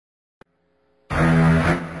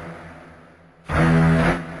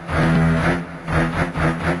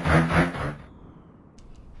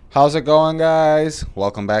How's it going, guys?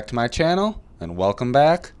 Welcome back to my channel, and welcome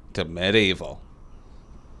back to MediEvil.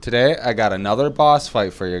 Today, I got another boss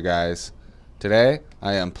fight for you guys. Today,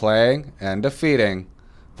 I am playing and defeating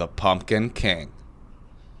the Pumpkin King.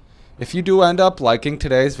 If you do end up liking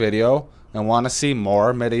today's video and want to see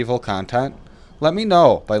more MediEvil content, let me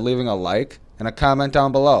know by leaving a like and a comment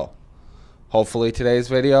down below. Hopefully today's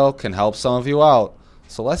video can help some of you out,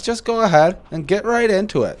 so let's just go ahead and get right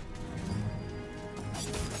into it.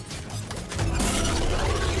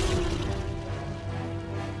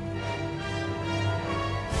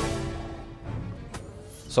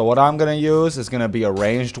 So what I'm going to use is going to be a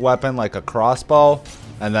ranged weapon like a crossbow,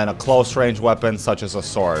 and then a close range weapon such as a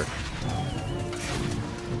sword.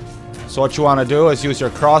 So what you want to do is use your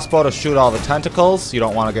crossbow to shoot all the tentacles. You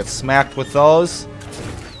don't want to get smacked with those.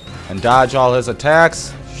 And dodge all his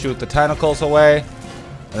attacks, shoot the tentacles away,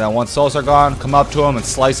 and then once those are gone, come up to him and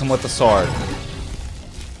slice him with the sword.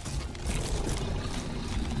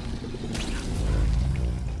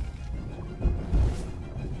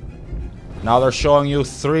 Now they're showing you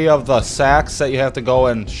 3 of the sacks that you have to go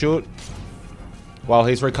and shoot while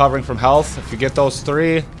he's recovering from health. If you get those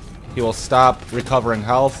 3, he will stop recovering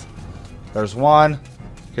health. There's 1.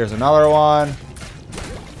 Here's another one.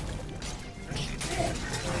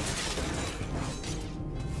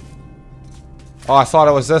 Oh, I thought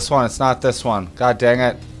it was this one. It's not this one. God dang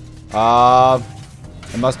it.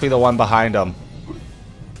 It must be the one behind him.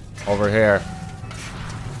 Over here.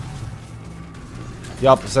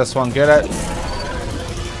 Yup, it's this one. Get it?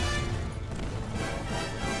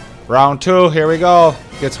 Round 2. Here we go.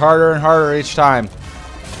 Gets harder and harder each time.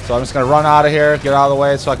 So I'm just going to run out of here. Get out of the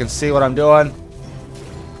way so I can see what I'm doing.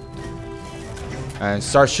 And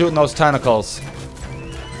start shooting those tentacles.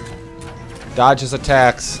 Dodge his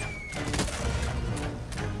attacks.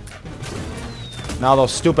 Now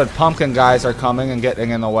those stupid pumpkin guys are coming and getting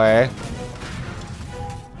in the way.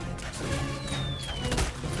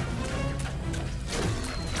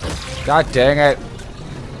 God dang it.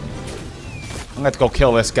 I'm gonna have to go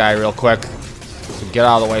kill this guy real quick. So get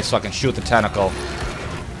out of the way so I can shoot the tentacle.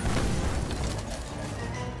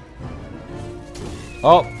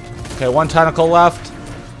 Oh, okay, 1 tentacle left.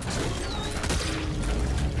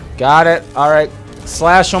 Got it. Alright,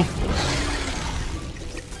 slash him.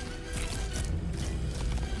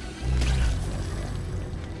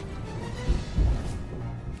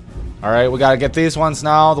 Alright, we gotta get these ones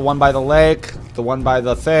now. The one by the lake, the one by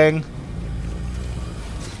the thing.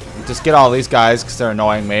 Just get all these guys because they're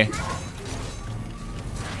annoying me.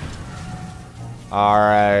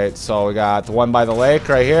 Alright, so we got the one by the lake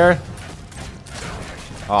right here.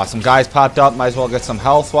 Oh, some guys popped up. Might as well get some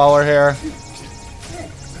health while we're here.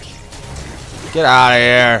 Get out of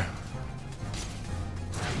here.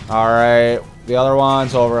 Alright, the other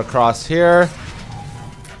one's over across here.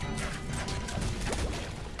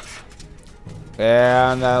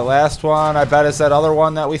 And that last one, I bet, is that other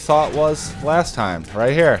one that we thought was last time.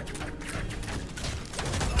 Right here.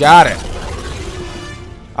 Got it.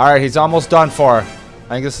 Alright, he's almost done for. I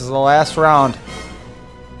think this is the last round.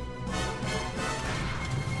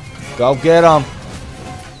 Go get him.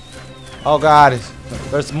 Oh god.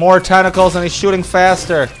 There's more tentacles and he's shooting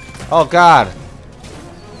faster. Oh god.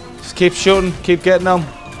 Just keep shooting. Keep getting them.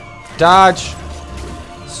 Dodge.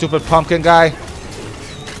 Stupid pumpkin guy.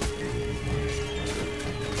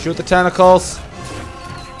 Shoot the tentacles.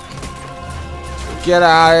 Get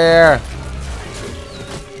out of here.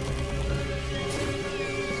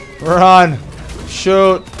 Run.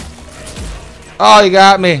 Shoot. Oh, you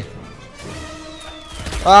got me.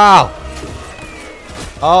 Wow.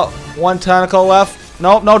 Oh, 1 tentacle left.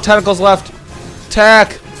 Nope, no tentacles left.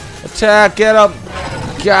 Attack. Attack. Get him.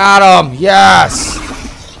 Got him. Yes.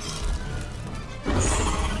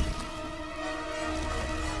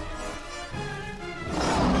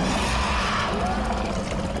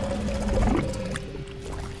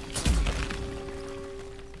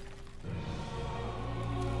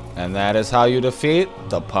 And that is how you defeat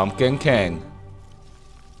the Pumpkin King.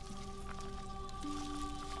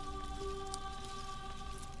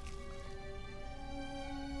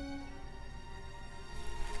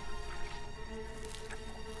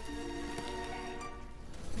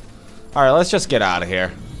 Alright, let's just get out of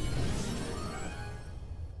here.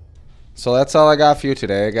 So that's all I got for you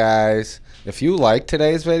today, guys. If you liked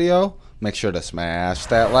today's video, make sure to smash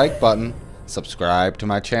that like button. Subscribe to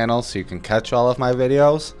my channel so you can catch all of my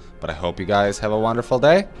videos. But I hope you guys have a wonderful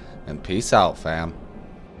day, and peace out, fam.